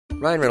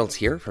Ryan Reynolds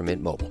here from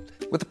Mint Mobile.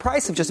 With the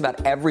price of just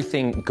about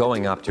everything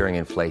going up during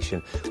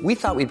inflation, we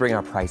thought we'd bring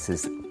our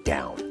prices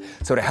down.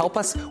 So to help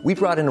us, we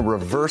brought in a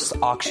reverse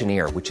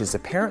auctioneer, which is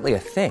apparently a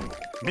thing.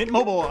 Mint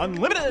Mobile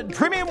Unlimited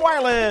Premium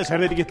Wireless. How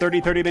to get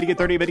 30, 30, bit to get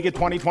 30, bit to get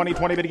 20, 20,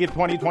 20, bit to get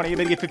 20, 20,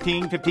 bit to get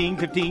 15, 15,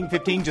 15,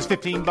 15, just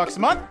 $15 a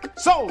month?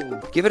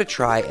 Sold! Give it a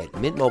try at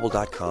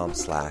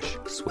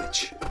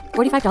mintmobile.com/switch.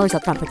 $45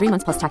 up front for 3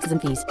 months plus taxes and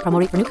fees. Promo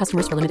rate for new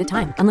customers for limited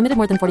time. Unlimited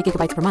more than 40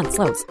 gigabytes per month.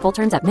 Slows full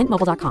terms at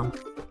mintmobile.com.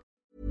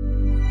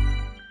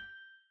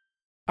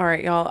 All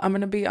right, y'all, I'm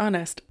going to be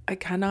honest. I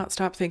cannot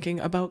stop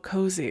thinking about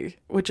Cozy,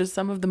 which is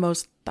some of the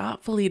most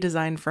thoughtfully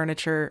designed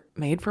furniture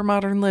made for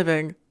modern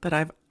living that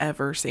I've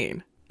ever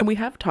seen. And we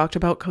have talked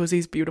about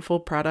Cozy's beautiful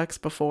products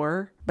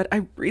before, but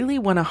I really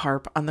want to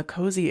harp on the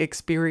Cozy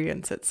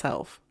experience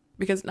itself.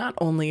 Because not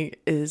only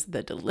is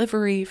the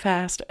delivery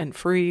fast and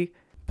free,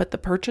 but the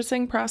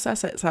purchasing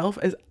process itself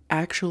is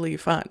actually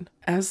fun.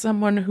 As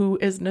someone who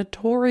is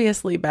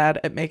notoriously bad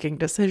at making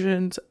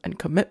decisions and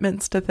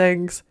commitments to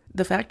things,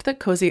 the fact that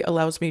Cozy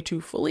allows me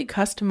to fully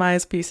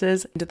customize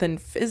pieces and then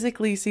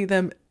physically see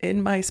them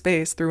in my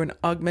space through an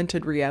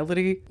augmented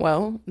reality,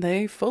 well,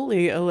 they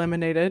fully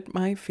eliminated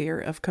my fear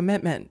of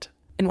commitment.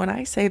 And when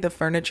I say the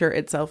furniture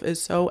itself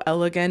is so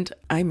elegant,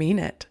 I mean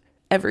it.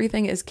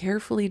 Everything is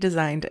carefully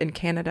designed in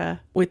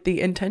Canada with the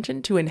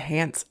intention to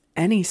enhance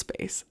any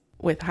space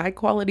with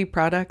high-quality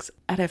products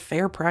at a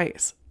fair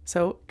price.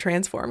 So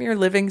transform your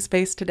living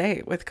space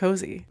today with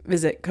Cozy.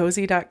 Visit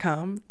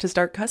cozy.com to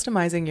start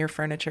customizing your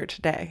furniture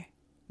today.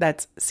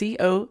 That's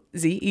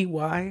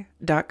COZEY.com.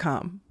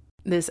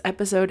 This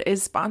episode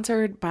is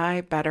sponsored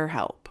by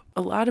BetterHelp.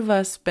 A lot of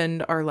us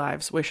spend our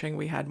lives wishing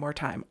we had more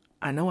time.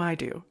 I know I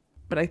do.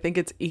 But I think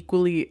it's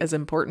equally as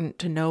important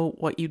to know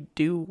what you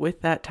do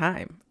with that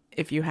time,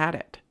 if you had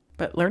it.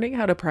 But learning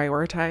how to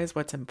prioritize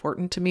what's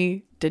important to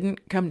me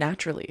didn't come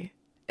naturally.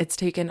 It's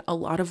taken a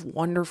lot of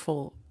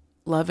wonderful,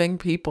 loving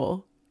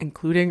people,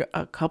 including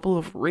a couple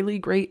of really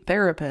great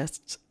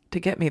therapists,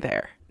 to get me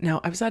there. Now,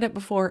 I've said it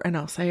before and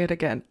I'll say it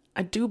again.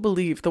 I do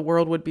believe the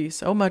world would be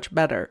so much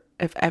better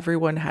if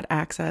everyone had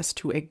access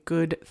to a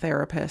good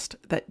therapist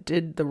that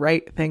did the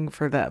right thing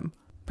for them.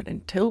 But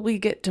until we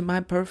get to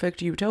my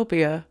perfect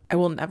utopia, I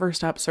will never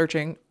stop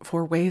searching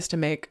for ways to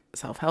make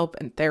self-help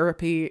and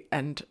therapy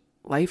and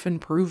life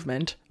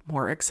improvement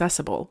more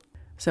accessible.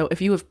 So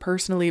if you have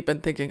personally been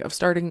thinking of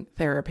starting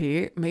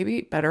therapy,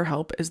 maybe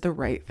BetterHelp is the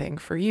right thing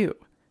for you.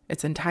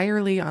 It's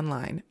entirely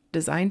online,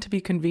 designed to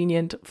be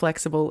convenient,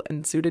 flexible,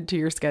 and suited to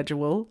your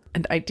schedule.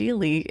 And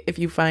ideally, if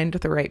you find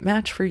the right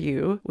match for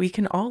you, we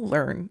can all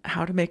learn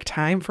how to make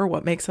time for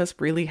what makes us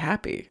really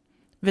happy.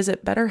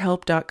 Visit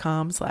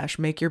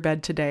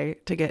betterhelp.com/makeyourbed today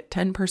to get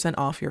 10%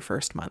 off your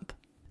first month.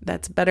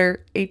 That's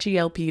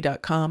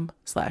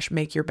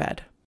betterhelp.com/makeyourbed.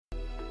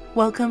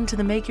 Welcome to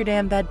the Make Your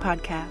Damn Bed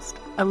podcast,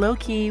 a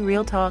low-key,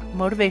 real-talk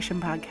motivation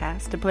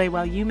podcast to play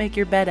while you make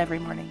your bed every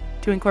morning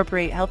to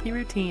incorporate healthy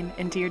routine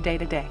into your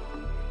day-to-day,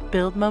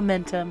 build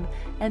momentum,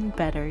 and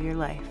better your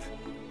life.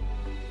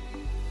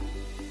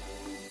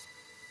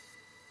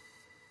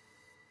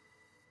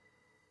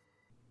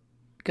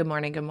 Good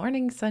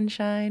morning,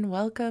 sunshine.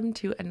 Welcome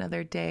to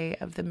another day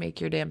of the Make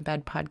Your Damn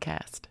Bed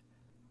podcast.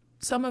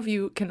 Some of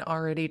you can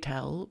already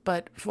tell,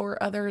 but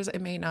for others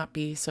it may not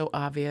be so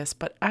obvious,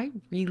 but I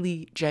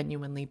really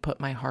genuinely put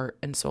my heart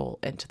and soul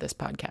into this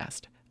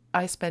podcast.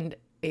 I spend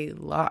a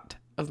lot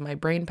of my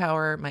brain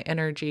power, my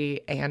energy,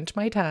 and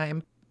my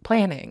time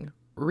planning,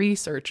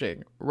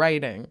 researching,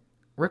 writing,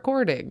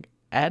 recording,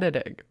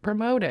 editing,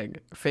 promoting,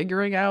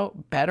 figuring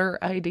out better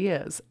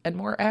ideas and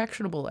more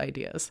actionable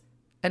ideas.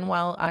 And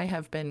while I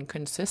have been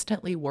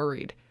consistently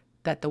worried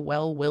that the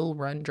well will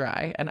run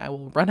dry and I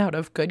will run out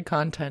of good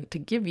content to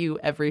give you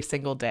every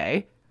single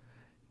day,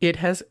 it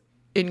has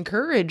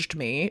encouraged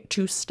me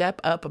to step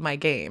up my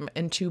game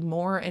into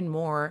more and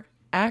more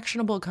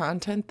actionable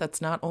content that's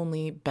not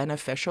only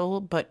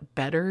beneficial, but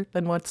better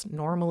than what's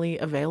normally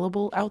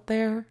available out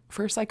there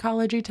for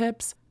psychology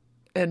tips.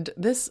 And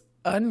this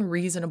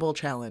unreasonable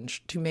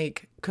challenge to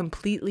make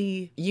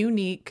completely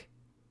unique,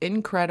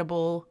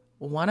 incredible,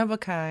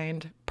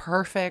 one-of-a-kind,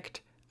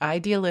 perfect,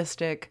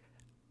 idealistic,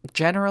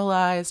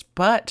 generalized,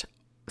 but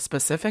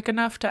specific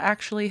enough to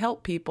actually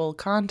help people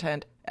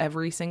content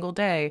every single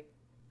day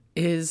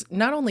is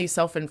not only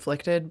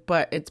self-inflicted,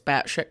 but it's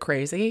batshit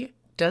crazy.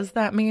 Does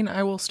that mean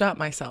I will stop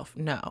myself?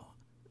 No.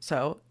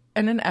 So,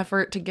 in an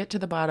effort to get to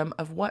the bottom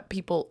of what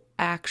people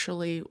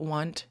actually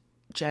want,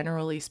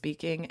 generally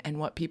speaking, and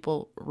what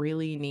people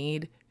really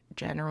need,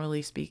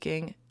 generally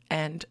speaking,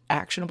 and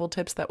actionable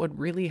tips that would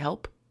really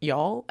help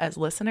y'all as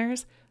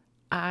listeners,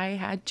 I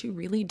had to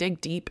really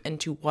dig deep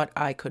into what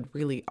I could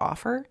really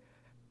offer.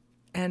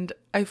 And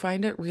I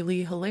find it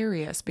really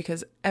hilarious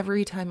because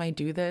every time I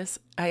do this,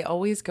 I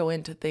always go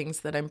into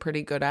things that I'm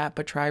pretty good at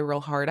but try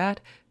real hard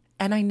at,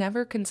 and I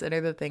never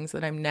consider the things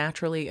that I'm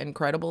naturally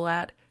incredible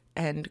at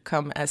and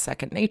come as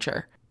second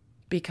nature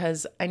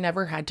because I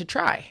never had to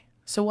try.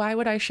 So why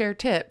would I share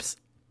tips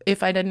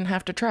if I didn't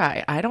have to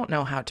try? I don't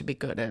know how to be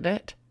good at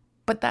it.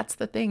 But that's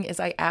the thing, is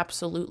I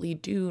absolutely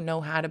do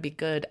know how to be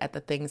good at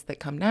the things that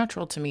come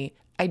natural to me.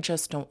 I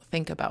just don't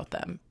think about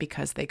them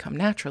because they come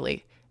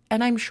naturally.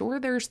 And I'm sure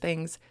there's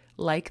things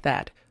like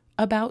that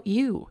about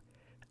you.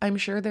 I'm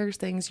sure there's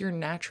things you're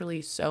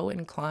naturally so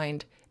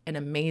inclined and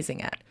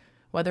amazing at,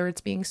 whether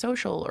it's being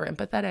social or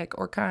empathetic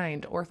or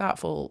kind or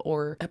thoughtful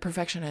or a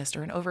perfectionist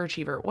or an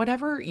overachiever.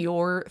 Whatever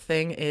your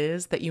thing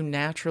is that you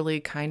naturally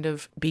kind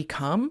of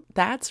become,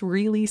 that's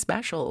really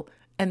special.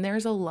 And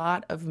there's a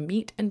lot of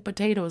meat and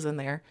potatoes in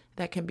there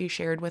that can be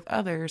shared with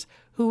others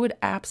who would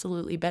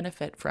absolutely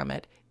benefit from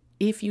it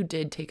if you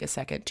did take a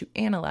second to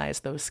analyze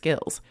those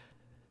skills.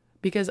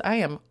 Because I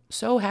am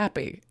so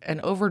happy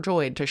and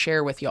overjoyed to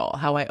share with y'all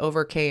how I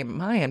overcame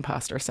my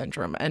imposter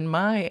syndrome and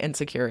my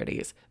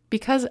insecurities,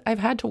 because I've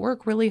had to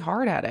work really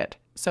hard at it.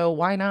 So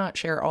why not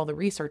share all the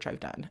research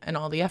I've done and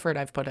all the effort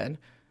I've put in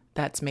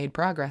that's made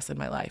progress in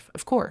my life?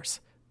 Of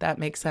course, that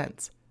makes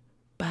sense.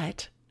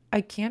 But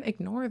I can't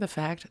ignore the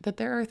fact that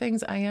there are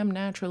things I am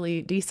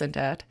naturally decent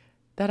at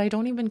that I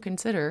don't even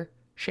consider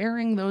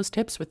sharing those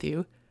tips with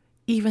you,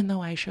 even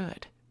though I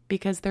should,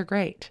 because they're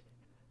great.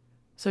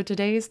 So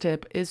today's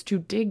tip is to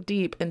dig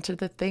deep into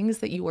the things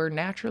that you are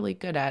naturally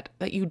good at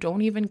that you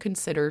don't even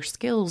consider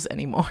skills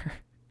anymore.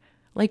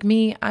 Like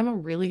me, I'm a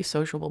really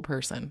sociable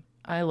person.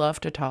 I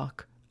love to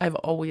talk. I've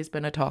always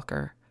been a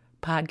talker.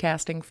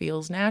 Podcasting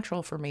feels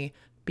natural for me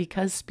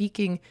because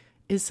speaking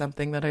is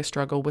something that I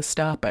struggle with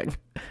stopping.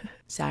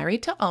 Sorry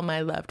to all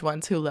my loved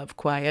ones who love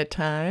quiet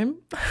time.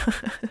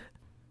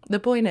 The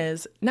point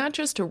is not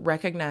just to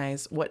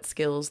recognize what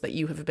skills that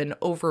you have been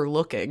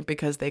overlooking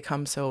because they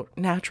come so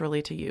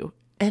naturally to you.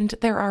 And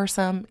there are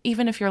some,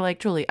 even if you're like,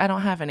 Julie, I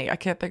don't have any. I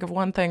can't think of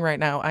one thing right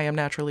now I am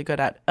naturally good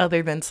at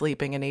other than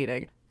sleeping and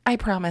eating. I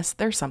promise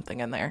there's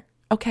something in there.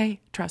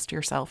 Okay, trust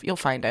yourself. You'll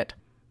find it.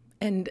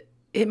 And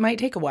it might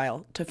take a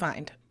while to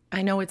find.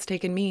 I know it's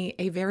taken me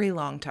a very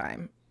long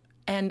time.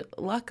 And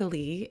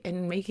luckily,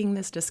 in making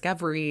this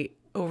discovery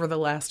over the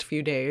last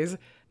few days,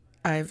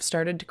 I've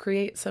started to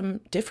create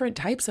some different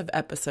types of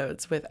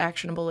episodes with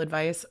actionable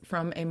advice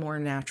from a more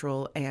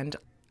natural and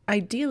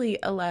ideally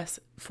a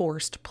less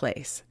forced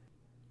place.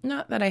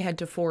 Not that I had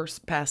to force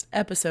past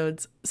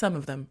episodes. Some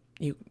of them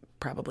you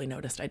probably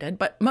noticed I did,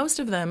 but most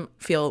of them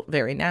feel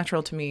very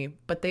natural to me,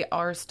 but they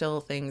are still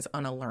things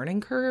on a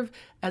learning curve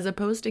as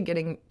opposed to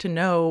getting to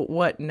know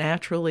what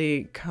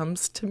naturally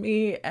comes to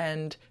me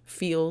and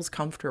feels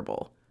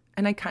comfortable.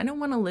 And I kind of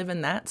want to live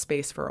in that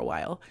space for a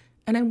while.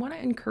 And I want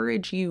to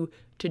encourage you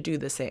to do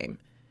the same,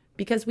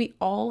 because we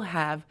all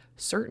have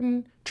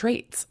certain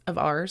traits of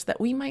ours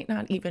that we might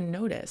not even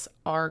notice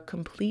are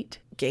complete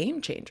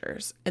game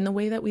changers in the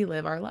way that we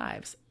live our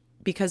lives,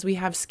 because we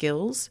have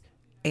skills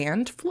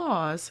and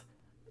flaws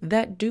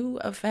that do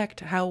affect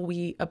how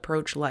we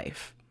approach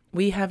life.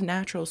 We have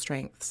natural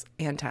strengths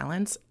and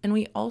talents, and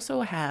we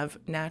also have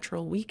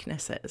natural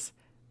weaknesses.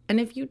 And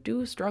if you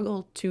do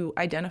struggle to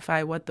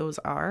identify what those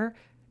are,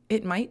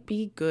 it might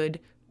be good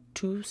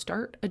to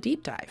start a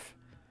deep dive.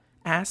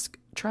 Ask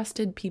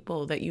trusted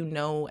people that you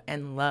know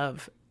and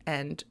love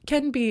and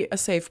can be a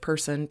safe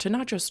person to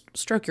not just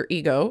stroke your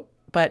ego,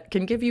 but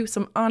can give you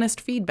some honest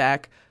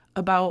feedback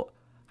about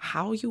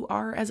how you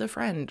are as a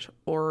friend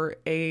or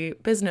a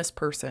business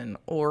person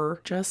or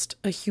just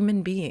a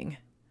human being.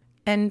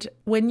 And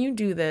when you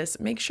do this,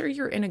 make sure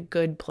you're in a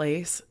good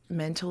place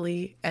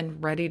mentally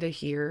and ready to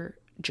hear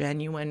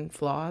genuine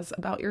flaws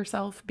about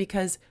yourself,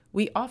 because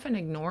we often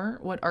ignore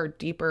what our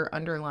deeper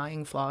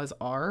underlying flaws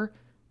are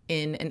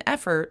in an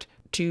effort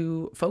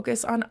to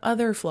focus on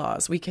other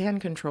flaws we can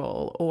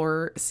control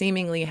or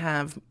seemingly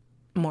have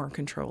more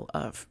control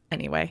of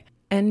anyway.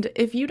 And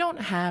if you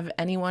don't have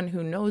anyone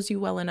who knows you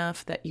well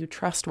enough, that you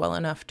trust well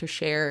enough to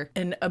share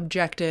an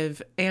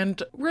objective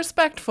and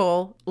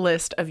respectful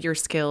list of your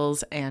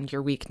skills and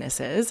your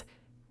weaknesses,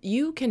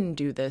 you can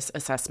do this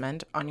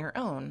assessment on your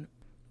own.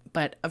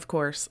 But of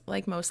course,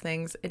 like most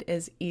things, it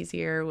is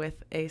easier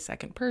with a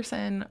second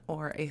person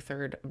or a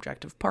third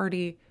objective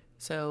party.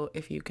 So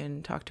if you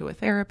can talk to a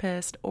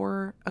therapist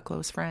or a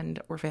close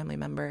friend or family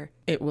member,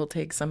 it will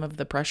take some of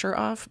the pressure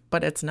off,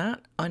 but it's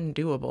not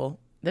undoable.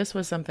 This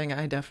was something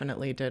I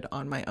definitely did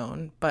on my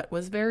own, but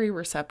was very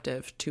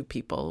receptive to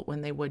people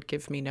when they would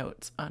give me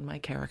notes on my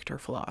character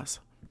flaws.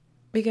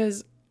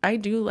 Because I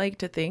do like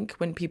to think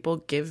when people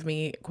give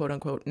me quote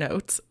unquote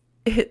notes,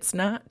 it's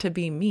not to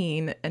be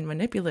mean and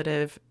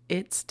manipulative,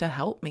 it's to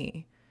help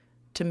me,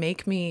 to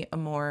make me a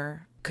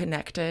more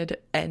connected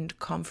and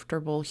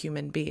comfortable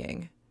human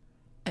being.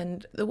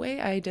 And the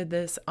way I did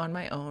this on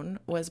my own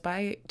was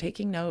by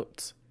taking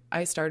notes.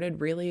 I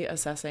started really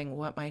assessing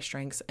what my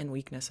strengths and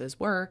weaknesses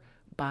were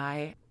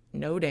by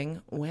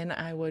noting when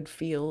I would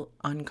feel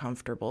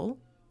uncomfortable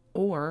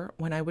or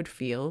when I would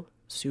feel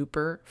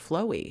super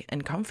flowy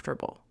and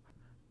comfortable.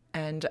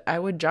 And I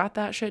would jot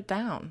that shit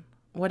down.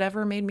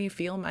 Whatever made me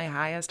feel my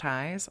highest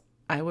highs,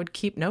 I would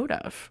keep note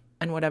of.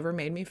 And whatever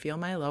made me feel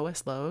my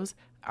lowest lows,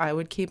 I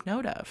would keep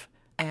note of.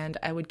 And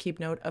I would keep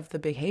note of the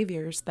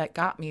behaviors that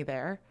got me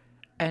there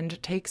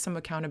and take some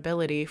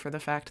accountability for the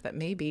fact that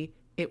maybe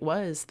It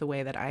was the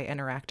way that I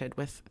interacted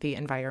with the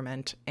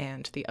environment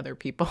and the other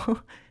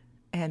people.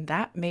 And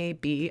that may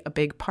be a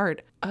big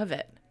part of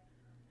it.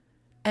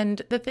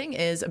 And the thing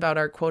is about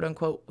our quote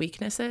unquote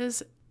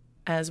weaknesses,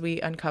 as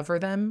we uncover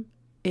them,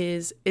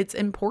 is it's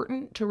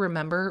important to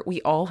remember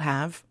we all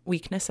have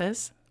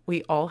weaknesses.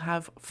 We all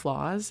have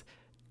flaws.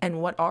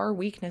 And what are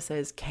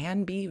weaknesses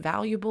can be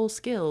valuable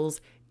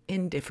skills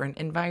in different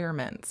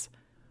environments.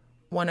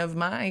 One of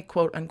my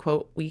quote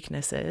unquote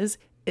weaknesses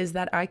is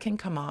that I can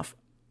come off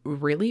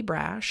really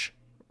brash,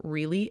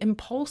 really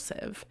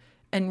impulsive,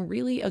 and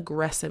really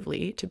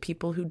aggressively to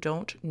people who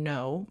don't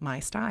know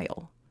my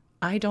style.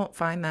 I don't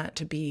find that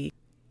to be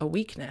a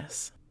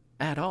weakness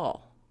at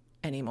all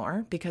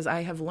anymore because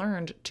I have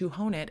learned to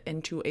hone it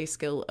into a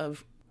skill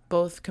of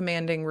both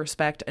commanding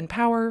respect and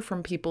power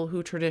from people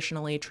who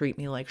traditionally treat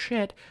me like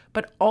shit,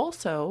 but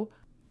also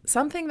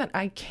something that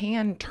I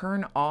can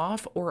turn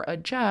off or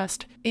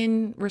adjust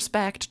in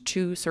respect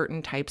to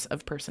certain types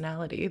of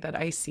personality that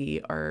I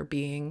see are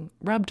being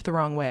rubbed the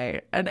wrong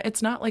way. And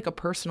it's not like a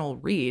personal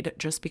read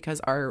just because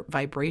our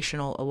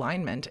vibrational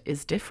alignment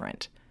is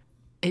different.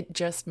 It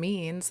just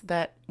means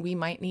that we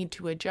might need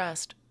to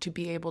adjust to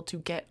be able to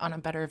get on a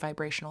better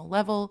vibrational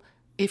level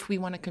if we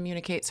want to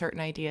communicate certain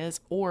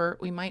ideas, or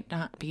we might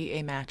not be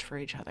a match for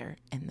each other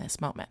in this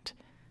moment.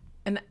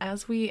 And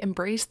as we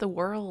embrace the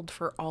world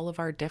for all of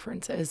our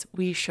differences,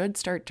 we should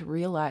start to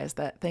realize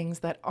that things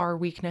that are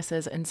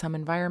weaknesses in some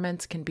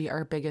environments can be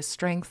our biggest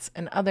strengths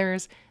in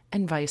others,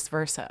 and vice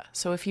versa.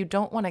 So if you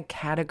don't want to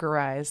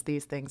categorize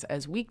these things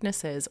as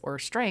weaknesses or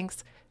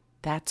strengths,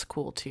 that's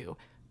cool too.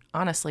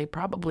 Honestly,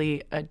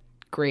 probably a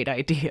great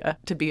idea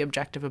to be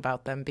objective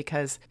about them,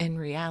 because in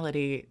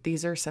reality,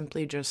 these are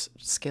simply just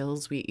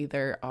skills we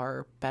either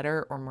are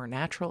better or more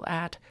natural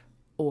at,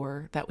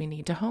 or that we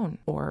need to hone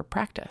or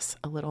practice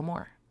a little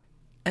more.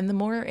 And the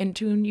more in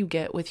tune you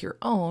get with your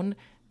own,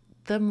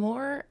 the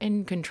more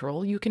in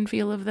control you can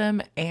feel of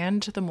them,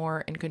 and the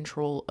more in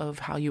control of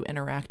how you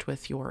interact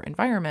with your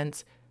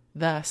environments,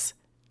 thus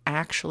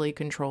actually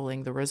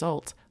controlling the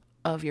results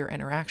of your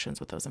interactions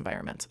with those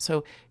environments.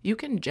 So you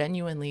can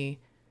genuinely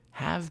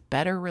have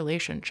better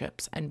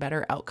relationships and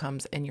better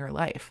outcomes in your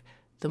life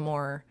the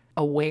more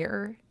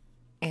aware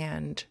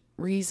and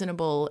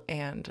reasonable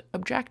and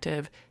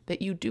objective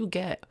that you do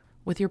get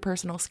with your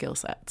personal skill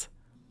sets.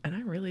 And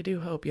I really do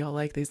hope y'all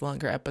like these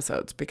longer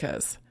episodes,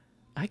 because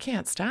I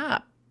can't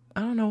stop.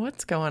 I don't know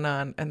what's going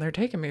on, and they're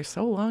taking me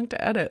so long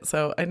to edit,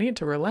 so I need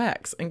to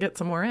relax and get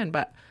some more in,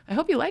 but I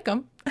hope you like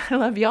them. I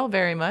love y'all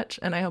very much,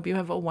 and I hope you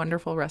have a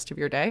wonderful rest of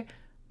your day,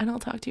 and I'll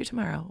talk to you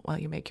tomorrow while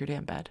you make your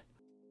damn bed.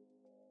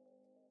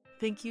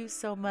 Thank you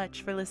so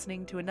much for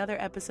listening to another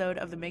episode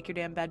of the Make Your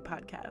Damn Bed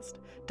podcast.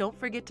 Don't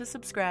forget to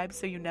subscribe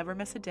so you never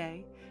miss a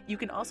day. You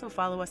can also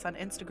follow us on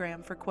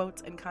Instagram for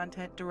quotes and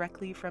content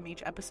directly from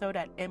each episode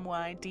at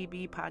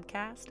MYDB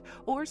Podcast,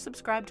 or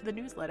subscribe to the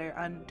newsletter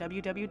on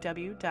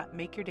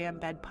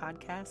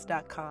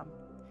www.makeyourdamnbedpodcast.com.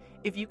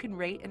 If you can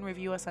rate and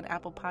review us on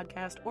Apple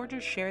Podcast, or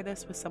just share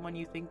this with someone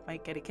you think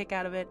might get a kick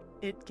out of it,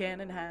 it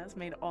can and has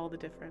made all the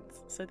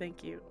difference. So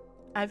thank you.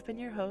 I've been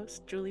your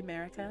host, Julie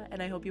Merica,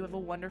 and I hope you have a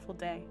wonderful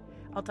day.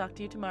 I'll talk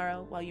to you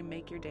tomorrow while you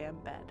make your damn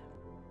bed.